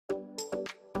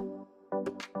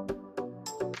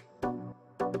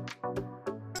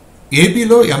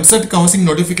ఏపీలో EAMCET counselling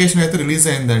notification అయితే release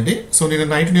అయిందండి. సో నేను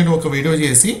నైట్ ఒక వీడియో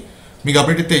చేసి మీకు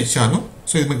అప్డేట్ అయితే ఇచ్చాను.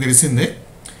 సో ఇది మీకు తెలిసిందే.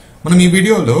 మనం ఈ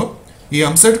వీడియోలో ఈ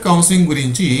ఎంసెట్ కౌన్సిలింగ్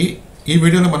గురించి ఈ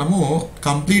వీడియోలో మనము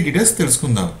కంప్లీట్ డీటెయిల్స్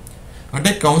తెలుసుకుందాం. అంటే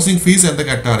కౌన్సిలింగ్ ఫీజు ఎంత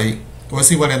కట్టాలి,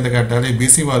 ఓసీ వాళ్ళు ఎంత కట్టాలి,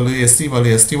 బీసీ వాళ్ళు, ఎస్సీ వాళ్ళు,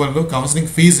 ఎస్టీ వాళ్ళు కౌన్సిలింగ్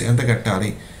ఫీజు ఎంత కట్టాలి,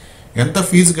 ఎంత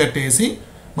ఫీజు కట్టేసి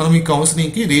మనం ఈ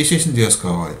కౌన్సిలింగ్కి రిజిస్ట్రేషన్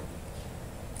చేసుకోవాలి.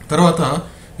 తర్వాత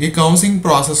ఈ కౌన్సిలింగ్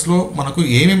ప్రాసెస్లో మనకు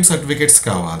ఏమేమి సర్టిఫికేట్స్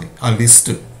కావాలి ఆ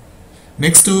లిస్ట్.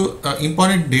 నెక్స్ట్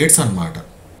ఇంపార్టెంట్ డేట్స్ అన్నమాట.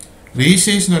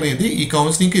 రిజిస్ట్రేషన్ అనేది ఈ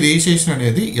కౌన్సిలింగ్కి రిజిస్ట్రేషన్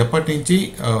అనేది ఎప్పటి నుంచి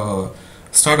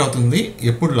స్టార్ట్ అవుతుంది,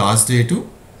 ఎప్పుడు లాస్ట్ డేటు,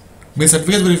 మీ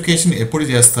సర్టిఫికేట్ వెరిఫికేషన్ ఎప్పుడు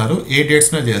చేస్తారు, ఏ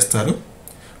డేట్స్న చేస్తారు,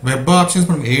 వెబ్ ఆప్షన్స్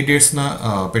మనం ఏ డేట్స్న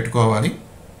పెట్టుకోవాలి.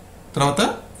 తర్వాత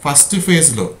ఫస్ట్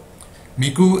ఫేజ్లో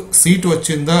మీకు సీట్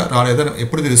వచ్చిందా రాలేదా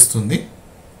ఎప్పుడు తెలుస్తుంది.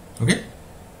 ఓకే,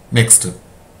 నెక్స్ట్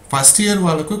ఫస్ట్ ఇయర్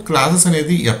వాళ్ళకు క్లాసెస్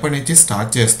అనేది ఎప్పటి నుంచి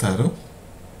స్టార్ట్ చేస్తారు.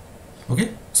 ఓకే,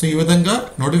 సో ఈ విధంగా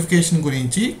నోటిఫికేషన్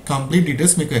గురించి కంప్లీట్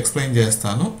డీటెయిల్స్ మీకు ఎక్స్ప్లెయిన్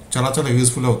చేస్తాను. చాలా చాలా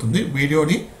యూస్ఫుల్ అవుతుంది.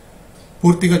 వీడియోని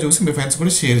పూర్తిగా చూసి మీ ఫ్రెండ్స్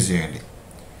కూడా షేర్ చేయండి.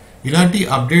 ఇలాంటి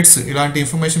అప్డేట్స్, ఇలాంటి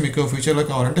ఇన్ఫర్మేషన్ మీకు ఫ్యూచర్లో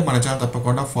కావాలంటే మన ఛానల్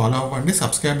తప్పకుండా ఫాలో అవ్వండి,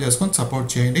 సబ్స్క్రైబ్ చేసుకొని సపోర్ట్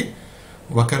చేయండి.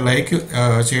 ఒక లైక్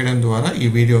చేయడం ద్వారా ఈ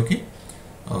వీడియోకి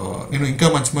నేను ఇంకా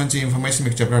మంచి మంచి ఇన్ఫర్మేషన్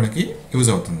మీకు చెప్పడానికి యూజ్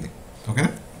అవుతుంది.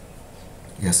 ఓకేనా?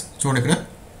 ఎస్, చూడండి ఇక్కడ.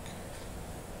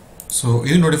 సో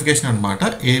ఇది నోటిఫికేషన్ అనమాట.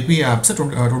 AP యాప్సెట్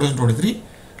 2023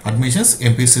 admissions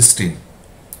MPC stream.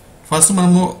 First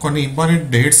మనము కొన్ని ఇంపార్టెంట్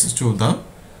డేట్స్ చూద్దాం.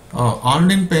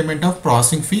 Online payment of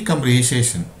processing fee come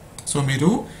registration. So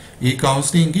మీరు ఈ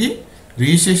కౌన్సిలింగ్కి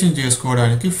రిజిస్ట్రేషన్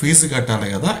చేసుకోవడానికి ఫీజు కట్టాలి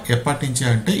కదా. ఎప్పటి నుంచి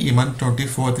అంటే ఈ మంత్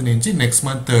 24th నుంచి నెక్స్ట్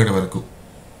మంత్ 3rd వరకు.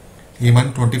 ఈ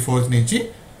మంత్ 24th నుంచి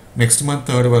నెక్స్ట్ మంత్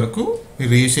 3rd వరకు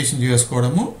మీరు రిజిస్ట్రేషన్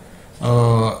చేసుకోవడము,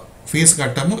 ఫీజు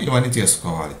కట్టడము ఇవన్నీ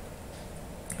చేసుకోవాలి.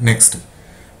 నెక్స్ట్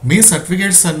మీ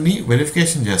సర్టిఫికేట్స్ అన్నీ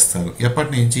వెరిఫికేషన్ చేస్తారు. ఎప్పటి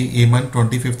నుంచి ఈ మంత్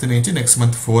 25th నుంచి నెక్స్ట్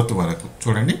మంత్ 4th వరకు.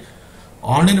 చూడండి,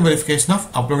 online verification of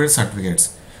uploaded certificates.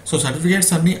 So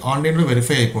certificates అన్నీ ఆన్లైన్లో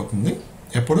వెరిఫై అయిపోతుంది.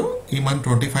 ఎప్పుడు ఈ మంత్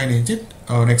 25 నుంచి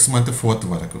నెక్స్ట్ మంత్ 4th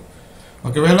వరకు.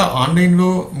 ఒకవేళ ఆన్లైన్లో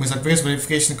మీ సర్టిఫికేట్స్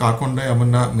వెరిఫికేషన్ కాకుండా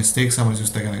ఏమన్నా మిస్టేక్స్ ఏమైనా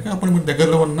చూస్తే కనుక అప్పుడు మీరు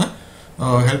దగ్గరలో ఉన్న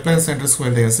హెల్ప్ లైన్ సెంటర్స్కి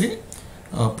వెళ్ళేసి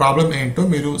ప్రాబ్లం ఏంటో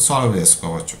మీరు సాల్వ్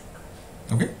చేసుకోవచ్చు.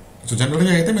 ఓకే, సో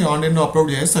జనరల్గా అయితే మీరు ఆన్లైన్లో అప్లోడ్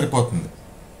చేస్తే సరిపోతుంది.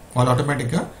 వాళ్ళు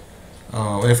ఆటోమేటిక్గా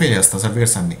వెరిఫై చేస్తారు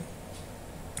సర్టిఫికేట్స్ అన్నీ.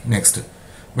 Next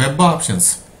web options.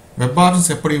 Web options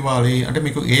ఎప్పుడు ఇవ్వాలి అంటే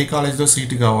మీకు ఏ కాలేజ్లో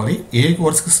సీటు కావాలి, ఏ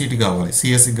కోర్స్కి సీటు కావాలి,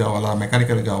 సిఎస్సికి కావాలా,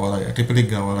 మెకానికల్ కావాలా, ట్రిపుల్కి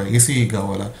కావాలా, ఈసీఈకి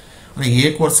కావాలా అని ఏ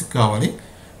కోర్స్కి కావాలి,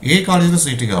 ఏ కాలేజ్లో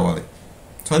సీటు కావాలి.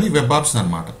 సో అది వెబ్ ఆప్షన్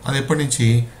అనమాట. అది ఎప్పటి నుంచి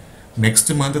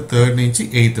నెక్స్ట్ మంత్ 3rd నుంచి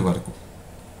 8th వరకు.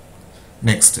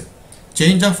 Next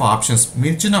change of options.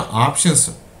 మీరు ఇచ్చిన ఆప్షన్స్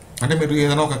అంటే మీరు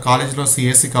ఏదైనా ఒక కాలేజ్లో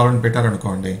సిఎస్సి కావాలని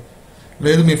పెట్టారనుకోండి,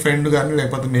 లేదు మీ ఫ్రెండ్ కానీ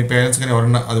లేకపోతే మీ పేరెంట్స్ కానీ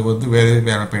ఎవరన్నా అది వద్దు వేరే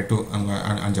వేరే పెట్టు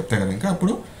అని చెప్తే కనుక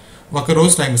అప్పుడు ఒక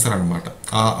రోజు టైం ఇస్తారనమాట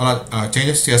అలా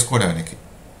చేంజెస్ చేసుకోవడానికి.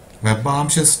 వెబ్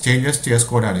ఆప్షన్స్ చేంజెస్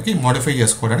చేసుకోవడానికి, మోడిఫై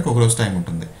చేసుకోవడానికి ఒక రోజు టైం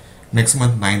ఉంటుంది నెక్స్ట్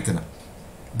మంత్ 9th.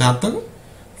 దాంతో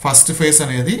ఫస్ట్ ఫేజ్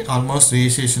అనేది ఆల్మోస్ట్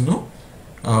రిజిస్ట్రేషను,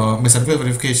 మీ సర్టిఫికేట్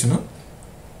వెరిఫికేషను,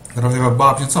 తర్వాత వెబ్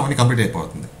ఆప్షన్స్ అవన్నీ కంప్లీట్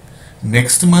అయిపోతుంది.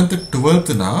 నెక్స్ట్ మంత్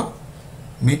 12th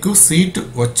మీకు సీట్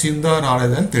వచ్చిందా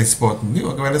రాలేదని తెలిసిపోతుంది.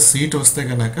 ఒకవేళ సీట్ వస్తే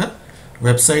కనుక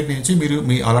వెబ్సైట్ నుంచి మీరు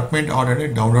మీ అలాట్మెంట్ ఆర్డర్ని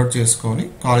డౌన్లోడ్ చేసుకొని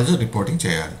కాలేజ్లో రిపోర్టింగ్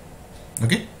చేయాలి.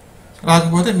 ఓకే,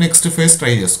 రాకపోతే నెక్స్ట్ ఫేజ్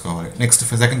ట్రై చేసుకోవాలి. నెక్స్ట్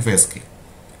సెకండ్ ఫేజ్కి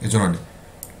ఇది చూడండి,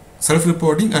 self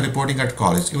reporting and reporting at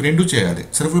college. ఇవి రెండు చేయాలి.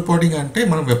 సెల్ఫ్ రిపోర్టింగ్ అంటే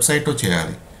మనం వెబ్సైట్లో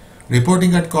చేయాలి.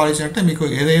 రిపోర్టింగ్ అట్ కాలేజ్ అంటే మీకు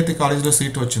ఏదైతే కాలేజ్లో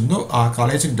సీట్ వచ్చిందో ఆ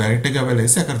కాలేజీకి డైరెక్ట్గా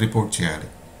వెళ్ళేసి అక్కడ రిపోర్ట్ చేయాలి.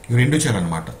 ఇవి రెండు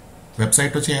చేయాలన్నమాట.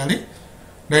 వెబ్సైట్లో చేయాలి,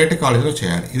 డైరెక్ట్ కాలేజ్లో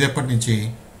చేయాలి. ఇది ఎప్పటి నుంచి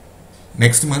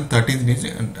నెక్స్ట్ మంత్ 13th నుంచి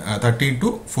 13 to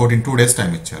 14 2 days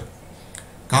టైం ఇచ్చారు.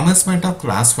 Commencement of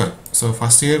class work. So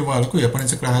first year వాళ్ళకు ఎప్పటి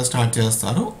నుంచి క్లాస్ స్టార్ట్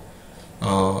చేస్తారు,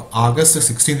 August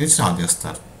 16th నుంచి స్టార్ట్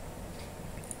చేస్తారు.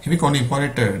 ఇవి కొన్ని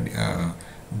ఇంపార్టెంట్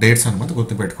డేట్స్ అనమాట,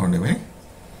 గుర్తుపెట్టుకోండి ఇవి.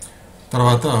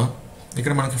 తర్వాత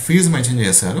ఇక్కడ మనకి ఫీజు మెన్షన్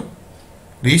చేశారు.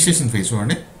 రిజిస్ట్రేషన్ ఫీ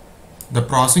చూడండి, the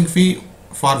processing fee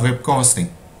for web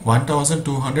counselling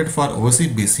 1200 for OC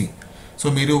BC. So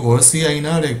మీరు ఓసీ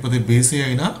అయినా లేకపోతే బీసీ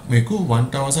అయినా మీకు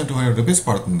 1200 రూపీస్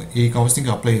పడుతుంది ఈ కౌన్సిలింగ్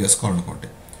అప్లై చేసుకోవాలనుకుంటే.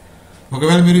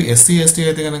 ఒకవేళ మీరు ఎస్సీ ఎస్టీ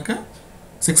అయితే కనుక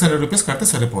 600 రూపీస్ కడితే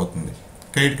సరిపోతుంది.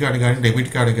 క్రెడిట్ కార్డ్ కానీ, డెబిట్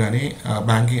కార్డ్ కానీ,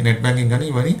 బ్యాంకింగ్, నెట్ బ్యాంకింగ్ కానీ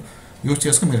ఇవన్నీ యూజ్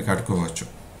చేసుకుని మీరు కట్టుకోవచ్చు.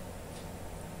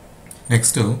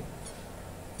 నెక్స్ట్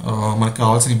మనకు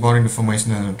కావాల్సిన ఇంపార్టెంట్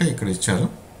ఇన్ఫర్మేషన్ ఏంటంటే ఇక్కడ ఇచ్చారు.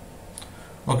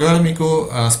 ఒకవేళ మీకు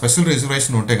స్పెషల్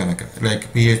రిజర్వేషన్ ఉంటే కనుక like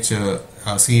pH,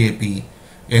 CAP,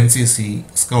 NCC,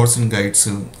 scouts and guides,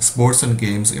 sports and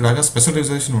games ఇలాగా స్పెషల్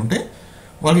రిజర్వేషన్ ఉంటే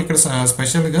వాళ్ళకి ఇక్కడ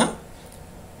స్పెషల్గా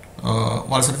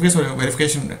వాళ్ళ సర్టిఫికేట్స్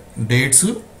వెరిఫికేషన్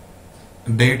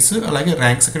డేట్స్ అలాగే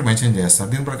ర్యాంక్స్ ఇక్కడ మెన్షన్ చేస్తారు.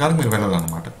 దీని ప్రకారం మీరు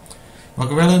వెళ్ళాలన్నమాట.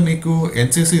 ఒకవేళ మీకు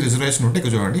ఎన్సీసీ రిజర్వేషన్ ఉంటే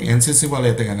ఇక్కడ చూడండి, ఎన్సీసీ వాళ్ళు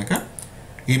అయితే కనుక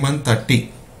ఈ మంత్ 30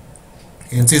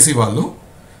 ఎన్సీసీ వాళ్ళు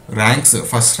ర్యాంక్స్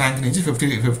ఫస్ట్ ర్యాంక్ నుంచి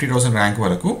 50,000 ర్యాంక్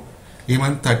వరకు ఈ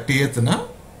మంత్ 30th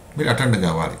మీరు అటెండ్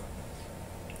కావాలి.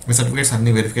 మీ సర్టిఫికేట్స్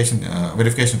అన్ని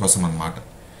వెరిఫికేషన్ కోసం అనమాట.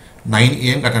 9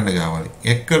 AM అటెండ్ కావాలి.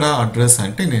 ఎక్కడ అడ్రస్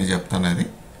అంటే నేను చెప్తాను అది.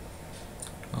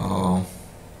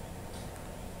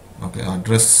 Okay,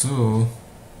 address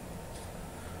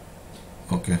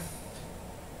okay,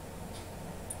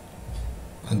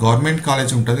 government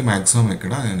college ఉంటుంది మ్యాక్సిమం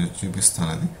ఇక్కడ, నేను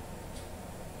చూపిస్తాను అది.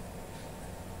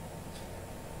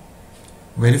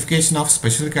 Verification of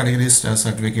special categories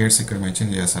certificates ఇక్కడ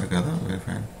మెన్షన్ చేస్తారు కదా,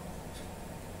 వెరిఫై.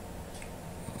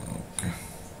 ఓకే,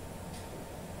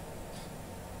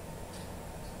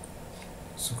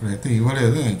 సో ఇక్కడైతే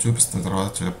ఇవ్వలేదు, నేను చూపిస్తాను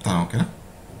తర్వాత చెప్తాను. ఓకేనా,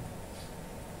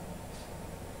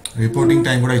 రిపోర్టింగ్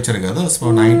టైం కూడా ఇచ్చారు కదా, సో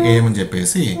 9 AM అని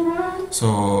చెప్పేసి. సో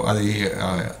అది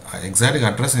ఎగ్జాక్ట్గా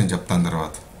అడ్రస్ నేను చెప్తాను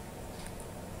తర్వాత.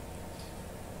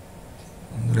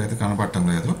 అందులో అయితే కనపడటం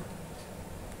లేదు.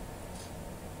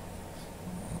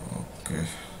 ఓకే,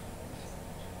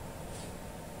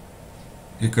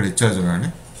 ఇక్కడ ఇచ్చారు చూడండి.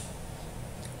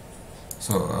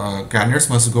 So candidates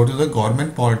must go to the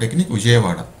government polytechnic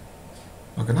Vijayawada.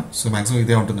 ఓకేనా, సో మ్యాక్సిమం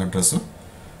ఇదే ఉంటుంది అడ్రస్,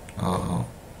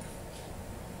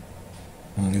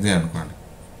 ఇదే అనుకోండి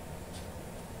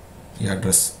ఈ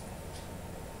address,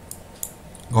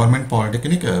 government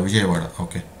polytechnic Vijayawada.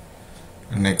 Okay,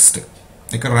 next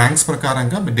ఇక్కడ ర్యాంక్స్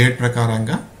ప్రకారంగా మీ డేట్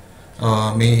ప్రకారంగా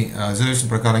మీ రిజర్వేషన్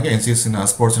ప్రకారంగా ఎన్సీసీ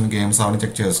స్పోర్ట్స్ అండ్ గేమ్స్ అవన్నీ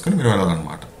చెక్ చేసుకొని మీరు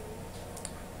వెళ్ళాలన్నమాట.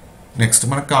 నెక్స్ట్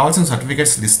మనకు కావాల్సిన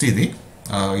సర్టిఫికేట్స్ లిస్ట్ ఇది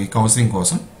ఈ కౌన్సిలింగ్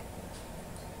కోసం.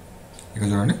 ఇక్కడ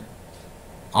చూడండి,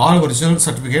 all original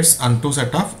certificates and 2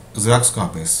 set of xerox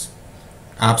copies,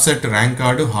 APSCHE rank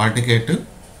card, hall ticket,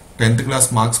 10th class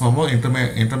marks memo,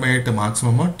 intermediate marks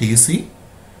memo, TC,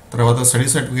 తర్వాత స్టడీ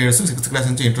సర్టిఫికేట్స్ 6th క్లాస్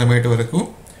నుంచి ఇంటర్మీడియట్ వరకు,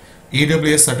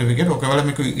 ఈడబ్ల్యూఎస్ సర్టిఫికేట్. ఒకవేళ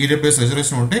మీకు ఈడబ్ల్యూఎస్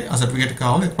రిజర్వేషన్ ఉంటే ఆ సర్టిఫికేట్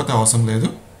కావాలి, లేకపోతే అవసరం లేదు.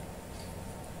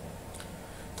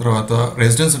 తర్వాత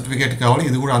రెసిడెన్స్ సర్టిఫికేట్ కావాలి,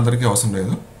 ఇది కూడా అందరికీ అవసరం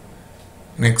లేదు.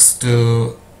 నెక్స్ట్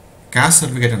క్యాస్ట్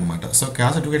సర్టిఫికేట్ అనమాట. సో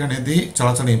క్యాస్ట్ సర్టిఫికేట్ అనేది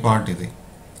చాలా చాలా ఇంపార్టెంట్. ఇది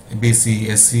బీసీ,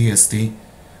 ఎస్సీ, ఎస్టీ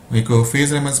మీకు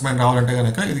ఫీజు రియంబర్స్మెంట్ రావాలంటే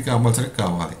కనుక ఇది కంపల్సరీ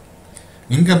కావాలి.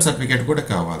 ఇన్కమ్ సర్టిఫికేట్ కూడా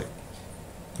కావాలి.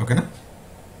 ఓకేనా,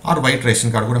 ఆర్ వైట్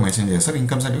రేషన్ కార్డు కూడా మెన్షన్ చేస్తారు.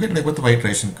 ఇన్కమ్ సర్టిఫికేట్ లేకపోతే white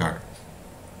ration card.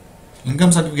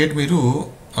 Income certificate మీరు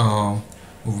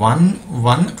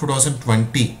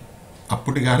 1/1/2020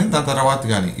 అప్పుడు కానీ దాని తర్వాత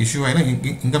కానీ ఇష్యూ అయిన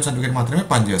ఇన్కమ్ సర్టిఫికేట్ మాత్రమే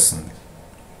పనిచేస్తుంది.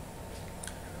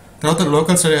 తర్వాత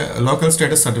లోకల్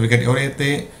స్టేటస్ సర్టిఫికేట్, ఎవరైతే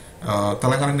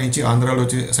తెలంగాణ నుంచి ఆంధ్రాలో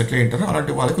వచ్చి సెటిల్ అయి ఉంటారో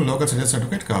అలాంటి వాళ్ళకి లోకల్ స్టేటస్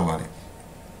సర్టిఫికేట్ కావాలి.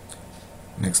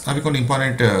 నెక్స్ట్ అవి కొన్ని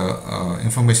ఇంపార్టెంట్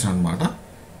ఇన్ఫర్మేషన్ అనమాట.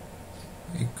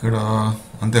 ఇక్కడ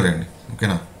అంతేలేండి.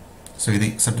 ఓకేనా, సో ఇది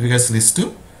సర్టిఫికేట్స్ లిస్టు.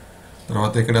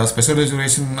 తర్వాత ఇక్కడ స్పెషల్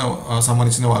రిజర్వేషన్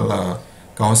సంబంధించిన వాళ్ళ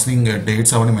కౌన్సిలింగ్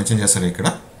డేట్స్ అవన్నీ మెన్షన్ చేస్తారు ఇక్కడ.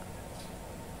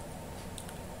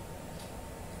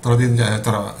 తర్వాత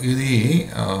ఇది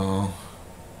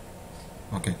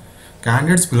okay,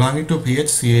 candidates belonging to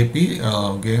PHCAP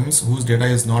games whose data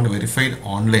is not verified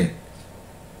online.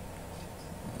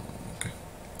 Okay,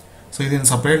 so ఇది నేను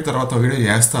సపరేట్ తర్వాత వీడియో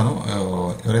చేస్తాను.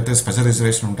 ఎవరైతే స్పెషల్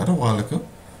రిజర్వేషన్ ఉంటారో వాళ్ళకు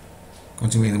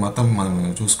కొంచెం ఇది మొత్తం మనం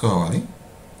చూసుకోవాలి,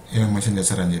 ఏమేమి మెన్షన్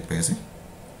చేశారని చెప్పేసి.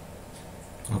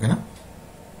 ఓకేనా,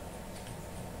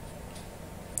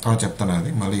 తర్వాత చెప్తాను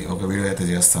అది, మళ్ళీ ఒక వీడియో అయితే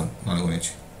చేస్తాను దాని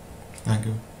గురించి. Thank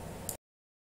you.